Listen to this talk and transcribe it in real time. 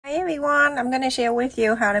everyone, I'm going to share with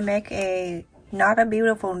you how to make a not a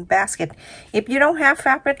beautiful basket. If you don't have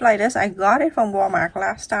fabric like this, I got it from Walmart.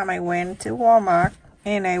 Last time I went to Walmart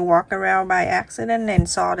and I walked around by accident and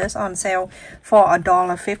saw this on sale for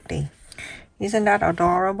 $1.50. Isn't that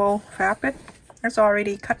adorable fabric? It's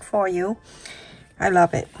already cut for you. I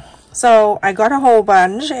love it. So I got a whole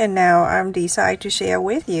bunch and now I'm decided to share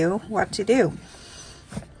with you what to do.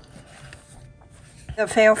 The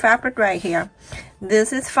fail fabric right here.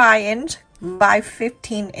 This is 5 inch by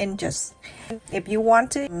 15 inches. If you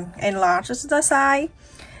want to enlarge the size,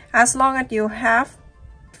 as long as you have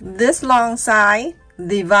this long side,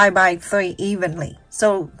 divide by 3 evenly.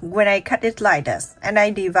 So when I cut it like this and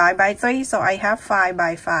I divide by 3, so I have 5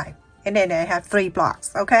 by 5 and then I have 3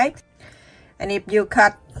 blocks. Okay, and if you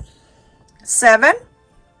cut 7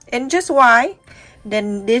 inches wide,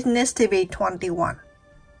 then this needs to be 21.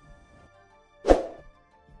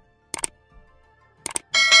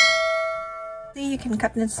 See, you can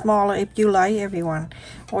cut it smaller if you like, everyone,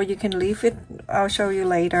 or you can leave it. I'll show you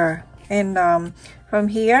later. And from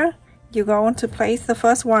here you're going to place the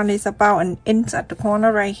first one is about 1 inch at the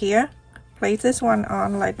corner right here. Place this one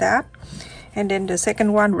on like that, and then the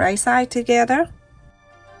second one right side together.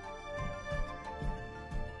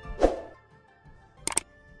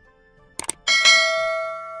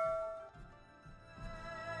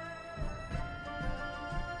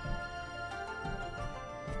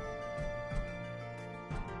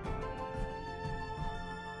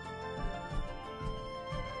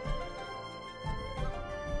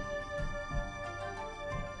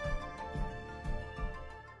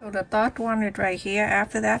 So the third one is right here.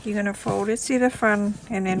 After that, you're gonna fold it to the front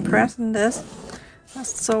and then press on this.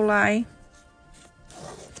 That's so light.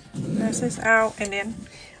 Press this out, and then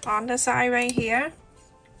on the side right here,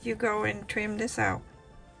 you go and trim this out.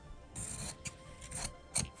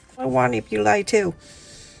 One if you like to.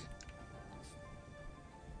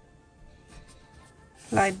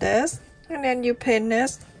 Like this, and then you pin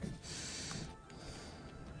this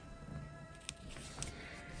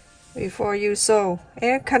before you sew,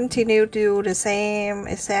 and continue to do the same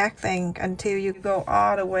exact thing until you go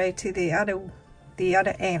all the way to the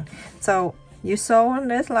other end. So you sew on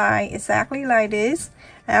this line exactly like this.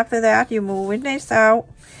 After that, you move this out,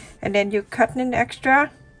 and then you cut an extra.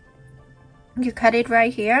 You cut it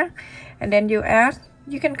right here, and then you add.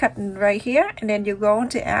 You can cut it right here, and then you're going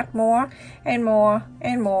to add more and more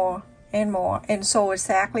and more and more, and sew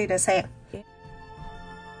exactly the same.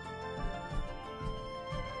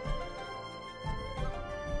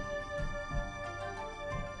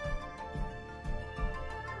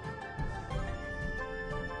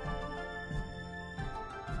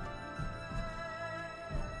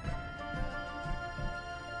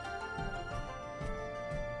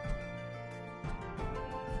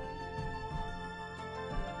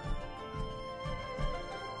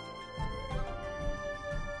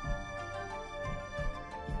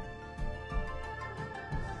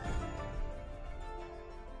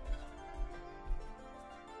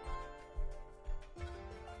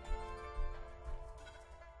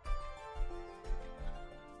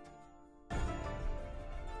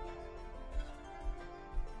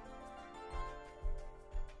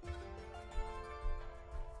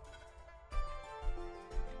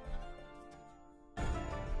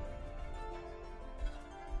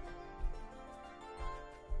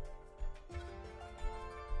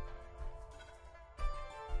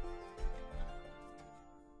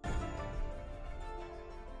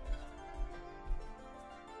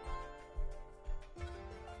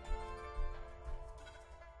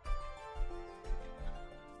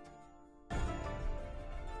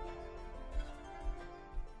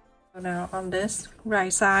 Now on this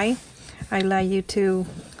right side, I like you to,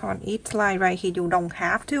 on each side right here, you don't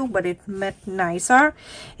have to, but it made nicer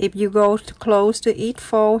if you go to close to each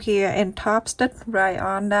fold here and top stitch right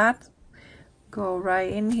on that. Go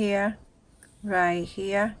right in here, right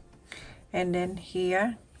here, and then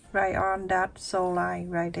here, right on that sew line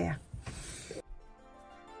right there.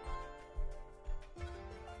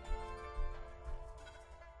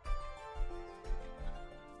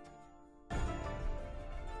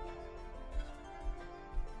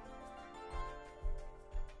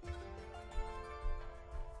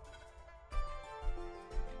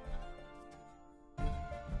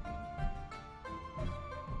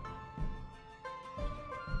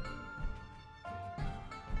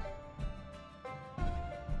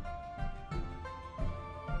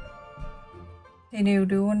 Continue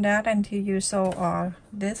doing that until you sew all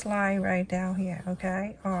this line right down here,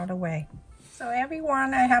 okay, all the way. So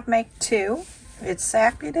everyone, I have made 2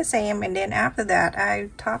 exactly the same, and then after that I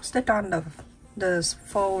top stitch on the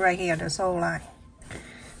fold right here, the sew line.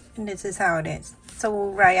 And this is how it is. So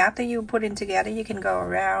right after you put it together, you can go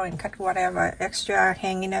around and cut whatever extra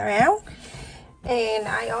hanging around. And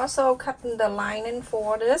I also cut the lining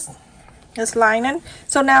for this lining.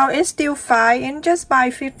 So now it's still 5 inches by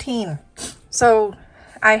 15. So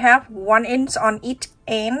I have 1 inch on each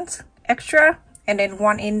end extra, and then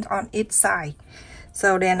 1 inch on each side.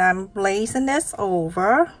 So then I'm placing this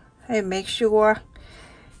over and make sure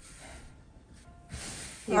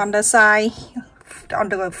on the side, on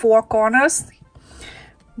the 4 corners,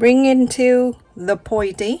 bring into the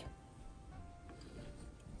pointy.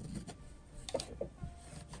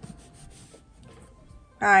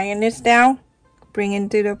 Iron this down, bring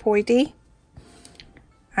into the pointy,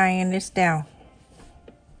 iron this down.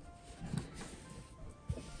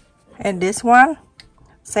 And this one,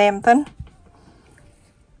 same thing.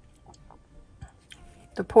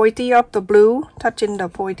 The pointy of the blue touching the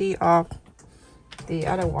pointy of the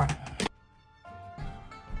other one.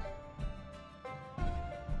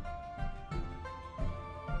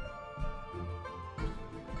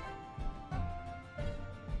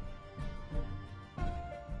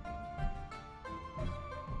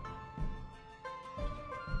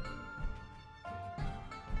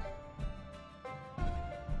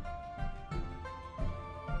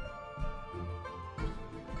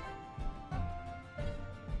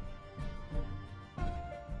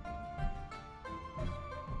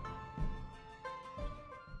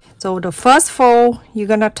 So the first fold, you're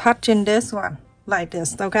gonna touch in this one like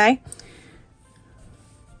this, okay?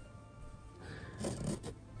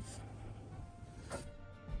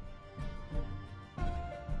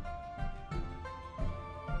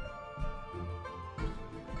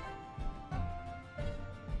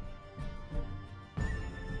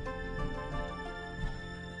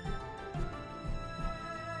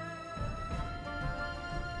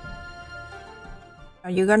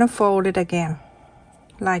 Now you're gonna fold it again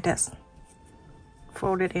like this.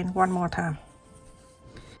 Fold it in one more time.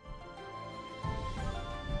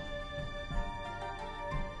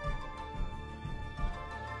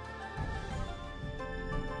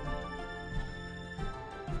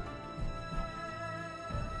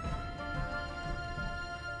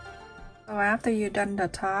 So after you've done the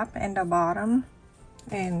top and the bottom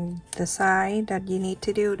and the side that you need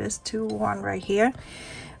to do this 2-1 right here,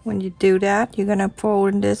 when you do that, you're gonna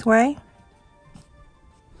fold in this way.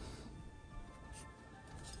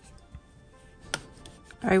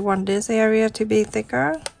 I want this area to be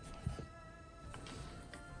thicker,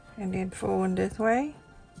 and then fold in this way,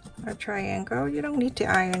 a triangle. You don't need to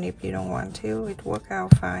iron if you don't want to. It works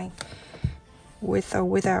out fine with or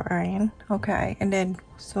without iron. Okay, and then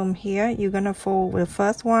from here you're gonna fold the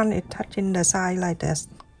first one, it touching the side like this.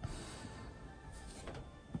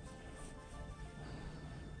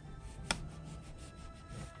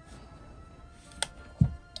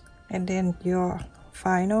 And then your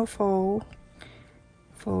final fold,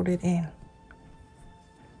 fold it in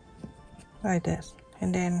like this,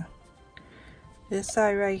 and then this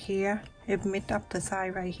side right here, it meet up the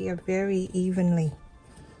side right here very evenly.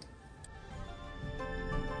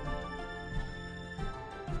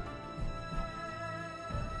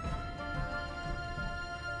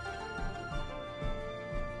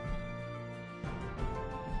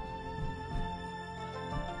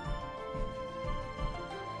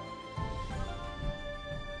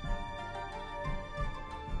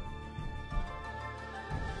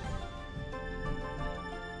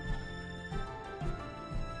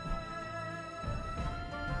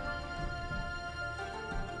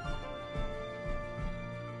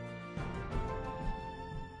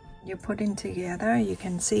 You put it together, you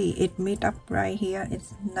can see it meet up right here.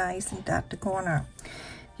 It's nice and at the corner.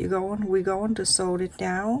 We're going to sew it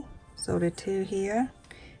down, sew it to here,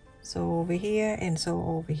 sew over here, and sew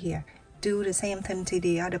over here. Do the same thing to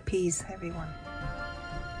the other piece, everyone.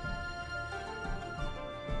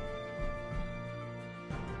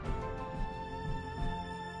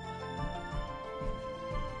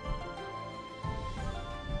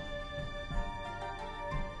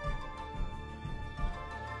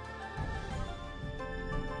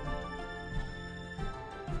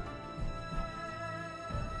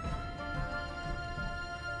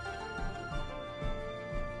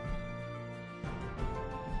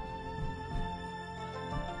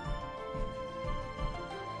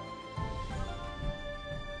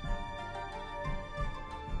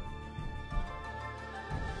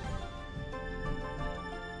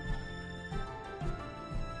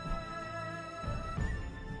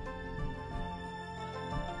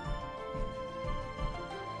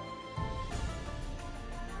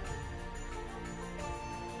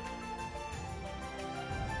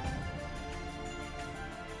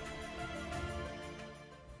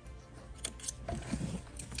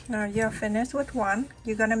 Now you're finished with one.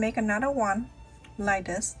 You're gonna make another one like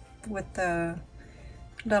this with the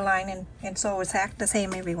line, and so exact the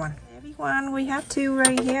same, everyone. We have two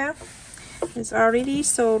right here. It's already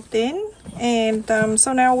sewed in, and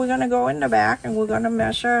so now we're gonna go in the back and we're gonna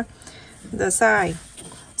measure the side.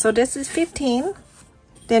 So this is 15.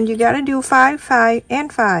 Then you gotta do 5, 5,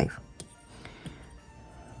 and 5.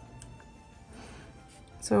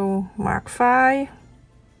 So mark 5,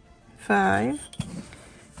 5,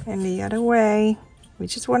 and the other way. We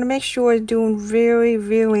just want to make sure it's doing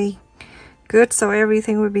really good, so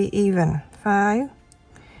everything will be even. 5,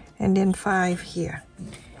 and then 5 here.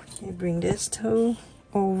 You bring this two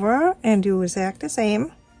over and do exact the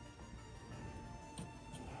same.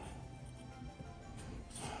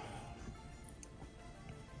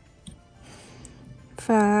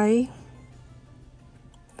 Five,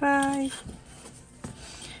 5.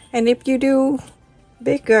 And if you do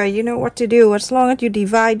bigger, you know what to do, as long as you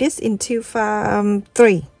divide this into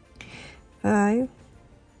 3. 5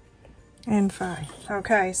 and 5.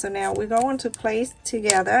 Okay, so now we're going to place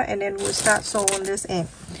together, and then we'll start sewing this in.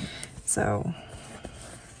 So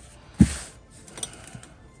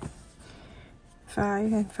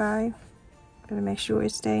 5 and 5. Gotta make sure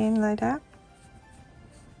it's staying like that.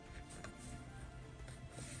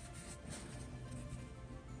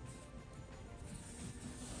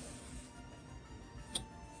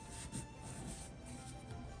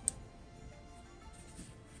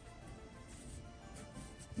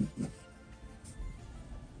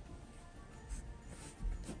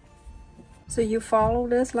 So you follow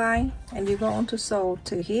this line and you're going to sew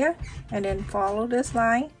to here, and then follow this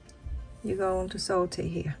line, you're going to sew to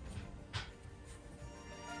here.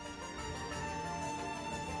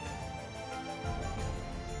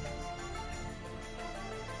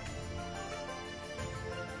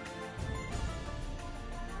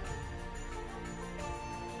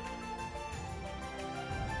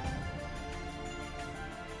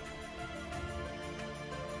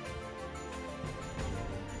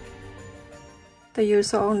 So you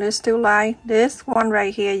sew this two line. This one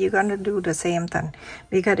right here, you're gonna do the same thing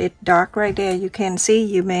because it's dark right there. You can see.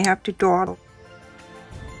 You may have to draw.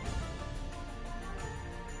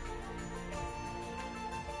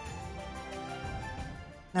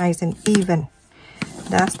 Nice and even.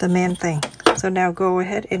 That's the main thing. So now go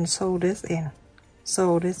ahead and sew this in.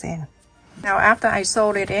 Sew this in. Now after I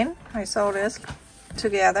sewed it in, I sew this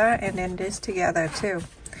together and then this together too.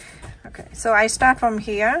 Okay, so I start from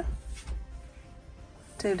here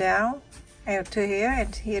to down and to here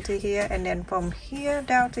and here to here, and then from here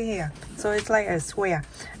down to here. So it's like a square.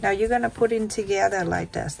 Now you're gonna put in together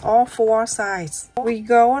like this, all 4 sides. We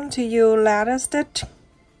go into your ladder stitch,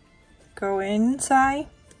 go inside,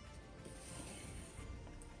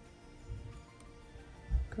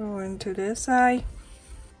 go into this side,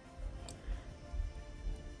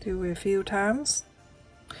 do a few times,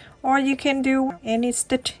 or you can do any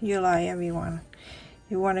stitch you like, everyone.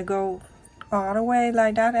 You want to go all the way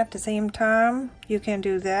like that at the same time, you can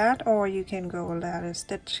do that, or you can go a ladder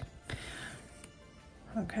stitch.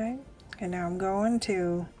 Okay, and now I'm going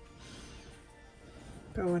to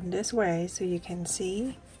go in this way so you can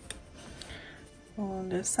see on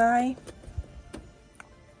this side.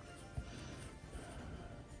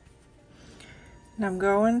 And I'm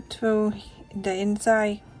going to the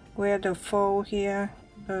inside where the fold here,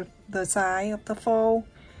 the side of the fold,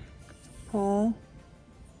 pull,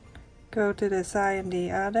 go to the side and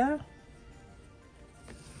the other,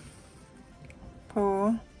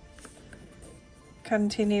 pull,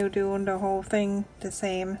 continue doing the whole thing, the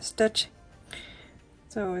same stitch.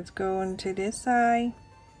 So it's going to this side,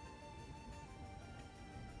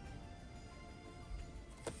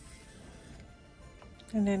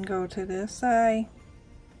 and then go to this side,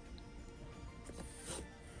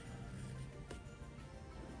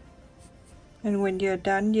 and when you're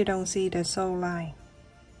done, you don't see the sew line.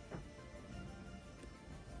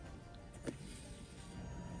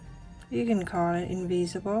 You can call it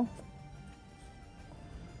invisible,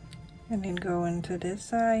 and then go into this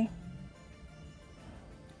side.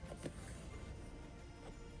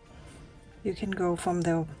 You can go from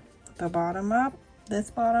the bottom up,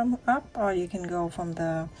 this bottom up, or you can go from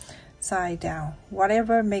the side down.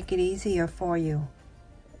 Whatever make it easier for you.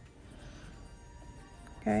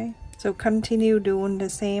 Okay, so continue doing the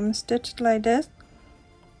same stitch like this.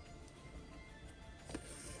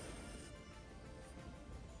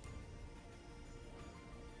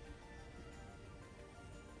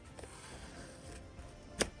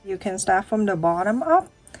 You can start from the bottom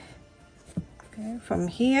up. Okay, from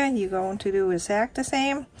here you're going to do exact the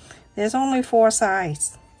same. There's only 4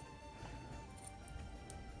 sides.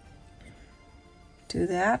 do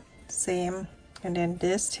that, same, and then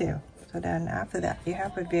this too. So then after that you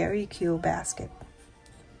have a very cute basket.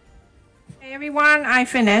 Hey everyone, I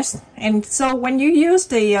finished. And so when you use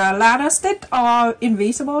the ladder stitch or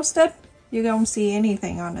invisible stitch, you don't see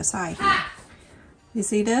anything on the side here. You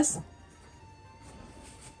see this?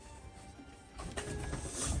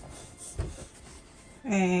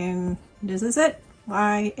 And this is it.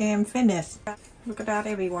 I am finished. Look at that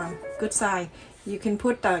everyone, good side. You can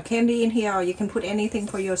put candy in here, or you can put anything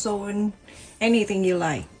for your sewing, anything you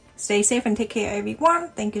like. Stay safe and take care everyone.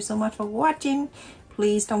 Thank you so much for watching.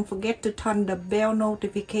 Please don't forget to turn the bell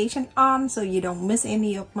notification on so you don't miss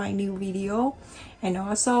any of my new video. And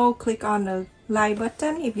also click on the like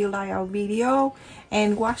button if you like our video,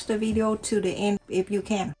 and watch the video to the end if you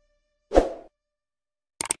can.